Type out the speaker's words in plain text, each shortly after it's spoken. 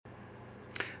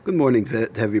Good morning to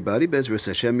everybody. Bezras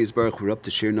Hashem Yisbarach. We're up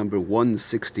to shir number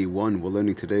 161. We're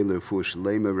learning today L'Refuah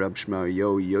Shlema Rab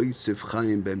Shmariyo Yosef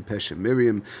Chaim ben Pesha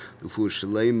Miriam, L'Refuah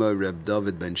Shlema Rab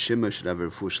David ben Shima, should have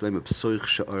L'Refuah Shlema Psoich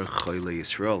Sha'ar Chayla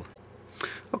Yisrael.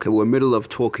 Okay, we're in the middle of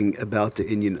talking about the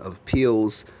inyan of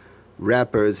peels,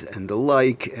 wrappers, and the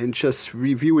like, and just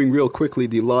reviewing real quickly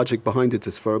the logic behind it,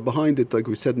 as far behind it, like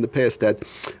we said in the past, that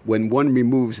when one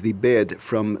removes the bad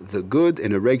from the good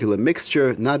in a regular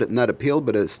mixture, not a peel,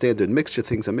 but a standard mixture,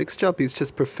 things are mixed up, he's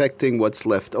just perfecting what's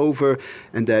left over,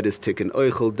 and that is tikkun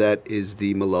oichel, that is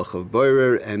the malach of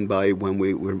boirer, and by when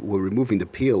we're removing the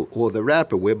peel or the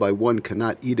wrapper, whereby one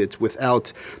cannot eat it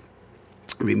without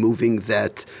removing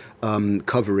that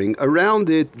covering around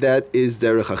it, that is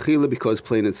derech achila, because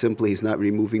plain and simply he's not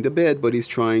removing the bed, but he's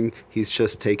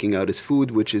just taking out his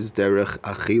food, which is derech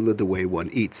achila, the way one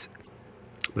eats.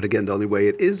 But again, the only way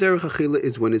it is derech achila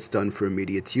is when it's done for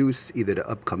immediate use, either the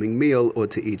upcoming meal or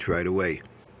to eat right away.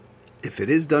 If it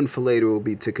is done for later, it will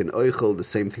be tikkun oichel, the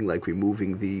same thing like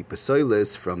removing the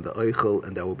pasoilis from the oichel,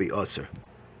 and that will be aser.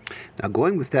 Now,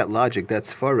 going with that logic,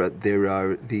 that's svara. There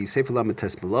are the Sefer Lamed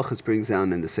Tes Malachas brings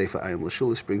down, and the Sefer Ayam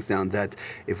L'Shulish brings down, that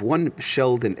if one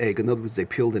shelled an egg, in other words, they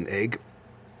peeled an egg,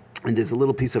 and there's a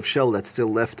little piece of shell that's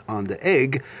still left on the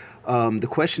egg, the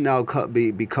question now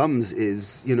becomes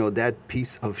is, that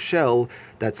piece of shell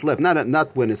that's left,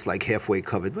 not when it's like halfway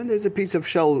covered, when there's a piece of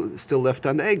shell still left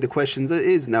on the egg, the question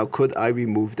is now, could I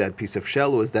remove that piece of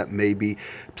shell, or is that maybe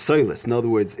psoilus? In other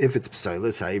words, if it's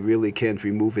psoilus, I really can't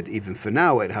remove it even for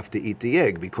now. I'd have to eat the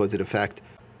egg, because of the fact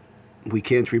we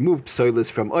can't remove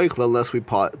psoilus from oichel unless we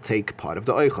take part of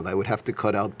the oichel. I would have to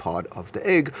cut out part of the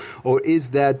egg. Or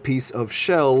is that piece of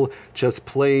shell just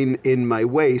plain in my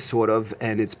way, sort of,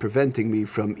 and it's preventing me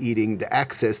from eating the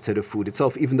access to the food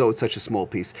itself, even though it's such a small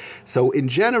piece? So in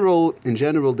general,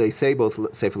 they say,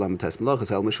 both Sefer Lamed Tes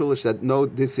Malachas, Al Mashulish, that no,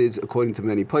 this is according to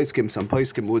many poskim. Some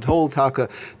poskim would hold taka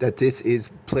that this is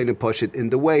plain and pashut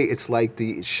in the way. It's like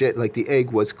the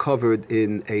egg was covered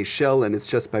in a shell, and it's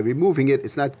just by removing it.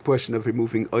 It's not a question of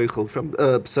removing oichel from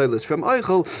psoilus from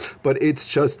oichel, but it's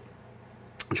just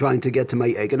trying to get to my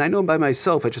egg. And I know by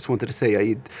myself, I just wanted to say, I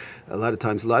eat a lot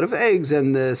of eggs,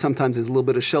 and sometimes there's a little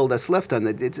bit of shell that's left on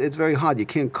it. It's very hard. You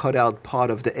can't cut out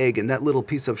part of the egg, and that little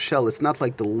piece of shell, it's not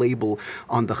like the label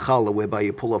on the challah, whereby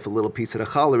you pull off a little piece of the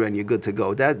challah and you're good to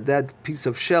go. That piece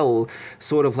of shell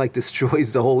sort of like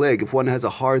destroys the whole egg. If one has a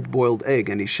hard-boiled egg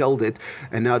and he shelled it,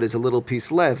 and now there's a little piece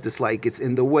left, it's like it's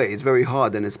in the way. It's very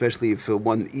hard, and especially if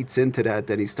one eats into that,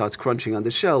 then he starts crunching on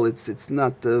the shell. It's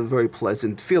not a very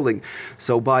pleasant feeling.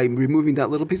 So by removing that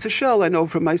little piece of shell, I know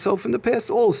from myself in the past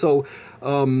also,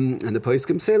 and the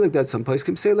poskim say like that, some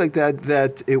poskim say like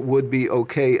that it would be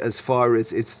okay, as far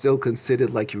as it's still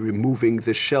considered like you're removing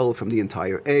the shell from the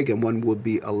entire egg, and one would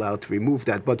be allowed to remove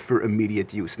that, but for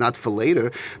immediate use, not for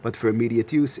later, but for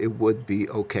immediate use, it would be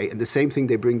okay. And the same thing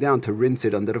they bring down, to rinse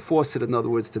it under the faucet. In other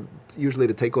words, usually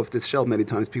to take off this shell, many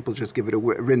times people just give it a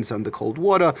rinse under cold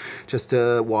water, just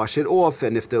to wash it off,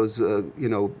 and if there was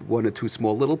one or two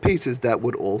small little pieces, that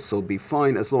would also be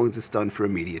fine, as long as it's done for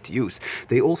immediate use.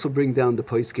 They also bring down the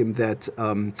poskim that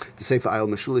the Sefer Ayal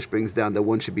Mashulish brings down, that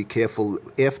one should be careful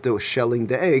after shelling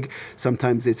the egg.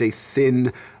 Sometimes there's a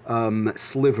thin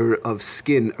sliver of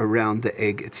skin around the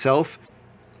egg itself.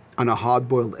 On a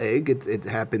hard-boiled egg, it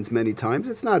happens many times.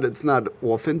 It's not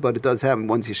often, but it does happen.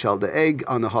 Once you shell the egg,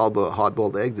 on a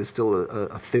hard-boiled egg, there's still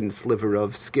a thin sliver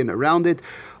of skin around it,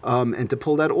 and to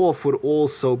pull that off would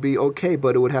also be okay.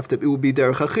 But it would be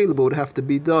derech achila, but it would have to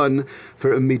be done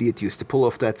for immediate use. To pull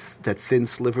off that thin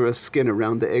sliver of skin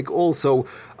around the egg also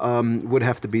would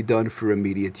have to be done for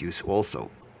immediate use also.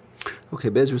 Okay,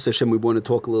 Bezras Hashem, we want to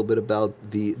talk a little bit about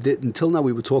until now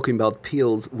we were talking about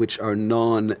peels which are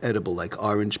non-edible, like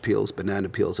orange peels, banana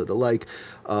peels, or the like,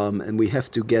 and we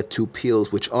have to get to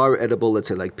peels which are edible, let's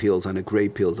say like peels on a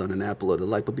grape, peels on an apple, or the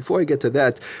like. But before I get to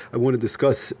that, I want to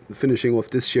discuss, finishing off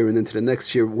this year and into the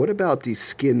next year, what about the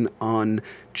skin on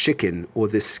chicken or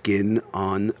the skin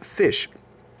on fish?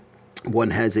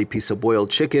 One has a piece of boiled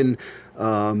chicken,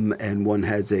 and one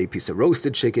has a piece of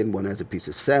roasted chicken, one has a piece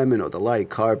of salmon or the like,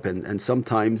 carp, and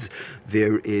sometimes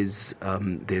there is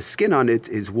there's skin on it.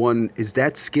 Is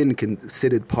that skin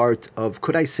considered part of,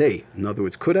 could I say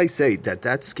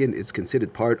that skin is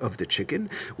considered part of the chicken,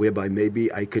 whereby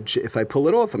maybe I could, if I pull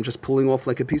it off, I'm just pulling off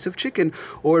like a piece of chicken,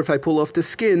 or if I pull off the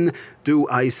skin, do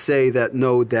I say that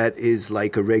no, that is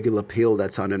like a regular peel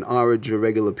that's on an orange, or a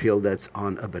regular peel that's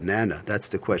on a banana? That's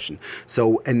the question.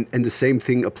 So, and the same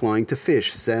thing applying to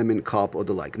fish, salmon, carp, or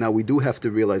the like. Now, we do have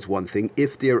to realize one thing.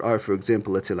 If there are, for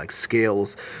example, let's say like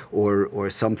scales or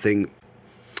something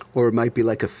or it might be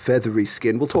like a feathery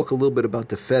skin. We'll talk a little bit about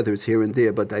the feathers here and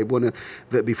there, but I want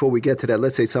to, before we get to that,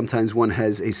 let's say sometimes one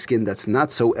has a skin that's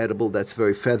not so edible, that's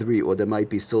very feathery, or there might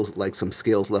be still like some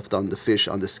scales left on the fish,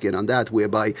 on the skin, on that,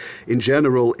 whereby in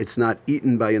general it's not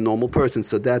eaten by a normal person,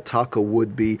 so that taka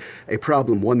would be a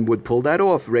problem. One would pull that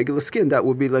off. Regular skin, that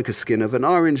would be like a skin of an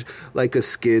orange, like a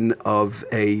skin of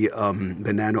a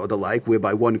banana or the like,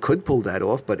 whereby one could pull that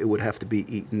off, but it would have to be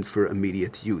eaten for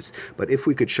immediate use. But if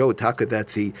we could show taka that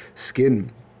the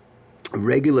skin,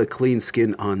 regular clean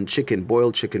skin on chicken,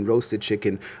 boiled chicken, roasted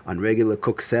chicken, on regular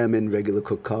cooked salmon, regular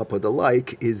cooked carp or the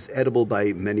like, is edible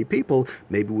by many people,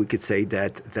 maybe we could say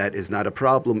that that is not a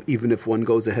problem, even if one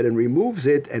goes ahead and removes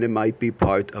it, and it might be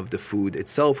part of the food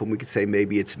itself, and we could say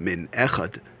maybe it's min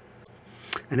echad.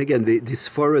 And again, the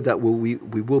sfara that we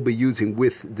will be using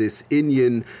with this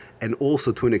inyan, and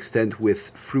also to an extent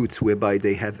with fruits whereby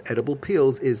they have edible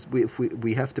peels, is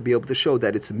we have to be able to show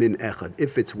that it's min echad.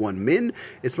 If it's one min,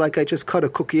 it's like I just cut a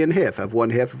cookie in half. I have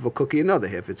one half of a cookie, another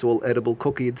half. It's all edible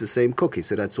cookie, it's the same cookie.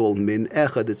 So that's all min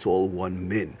echad, it's all one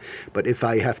min. But if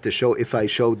I show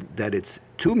that it's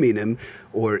two minim,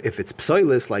 or if it's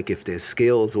psoilus, like if there's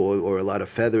scales or a lot of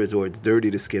feathers, or it's dirty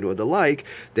to skin or the like,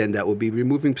 then that would be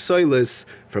removing psoilus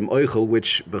from oichel,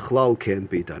 which bechlal can't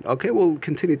be done. Okay, we'll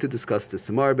continue to discuss this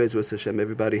tomorrow. Be'ez Hashem,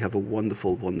 everybody have a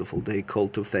wonderful, wonderful day. Kol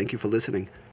tov. Thank you for listening.